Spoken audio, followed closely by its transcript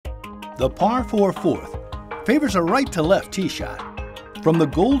The par 4 fourth favors a right-to-left tee shot. From the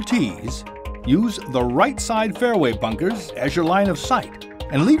gold tees, use the right side fairway bunkers as your line of sight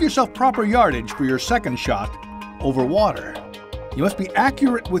and leave yourself proper yardage for your second shot over water. You must be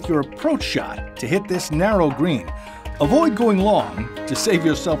accurate with your approach shot to hit this narrow green. Avoid going long to save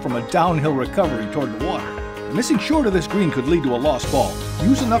yourself from a downhill recovery toward the water. Missing short of this green could lead to a lost ball.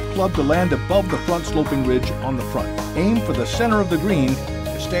 Use enough club to land above the front sloping ridge on the front. Aim for the center of the green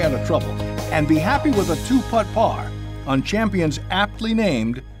to stay out of trouble. And be happy with a 2-putt par on Champion's aptly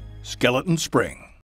named Skeleton Spring.